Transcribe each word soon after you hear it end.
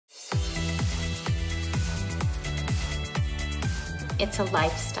It's a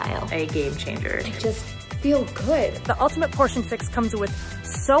lifestyle. A game changer. I just feel good. The Ultimate Portion Fix comes with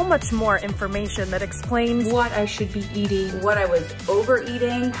so much more information that explains what I should be eating, what I was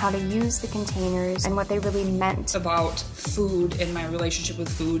overeating, How to use the containers and what they really meant. About food and my relationship with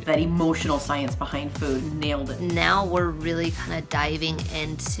food. That emotional science behind food, nailed it. Now we're really kind of diving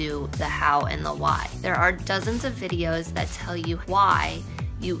into the how and the why. There are dozens of videos that tell you why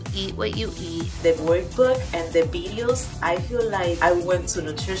you eat what you eat. The workbook and the videos, I feel like I went to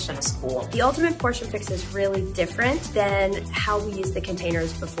nutrition school. The Ultimate Portion Fix is really different than how we used the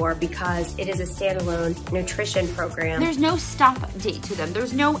containers before because it is a standalone nutrition program. There's no stop date to them.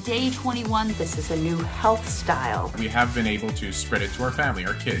 There's no day 21. This is a new health style. We have been able to spread it to our family,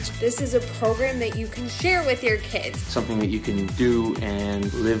 our kids. This is a program that you can share with your kids. Something that you can do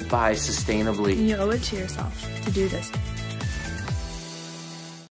and live by sustainably. you owe it to yourself to do this.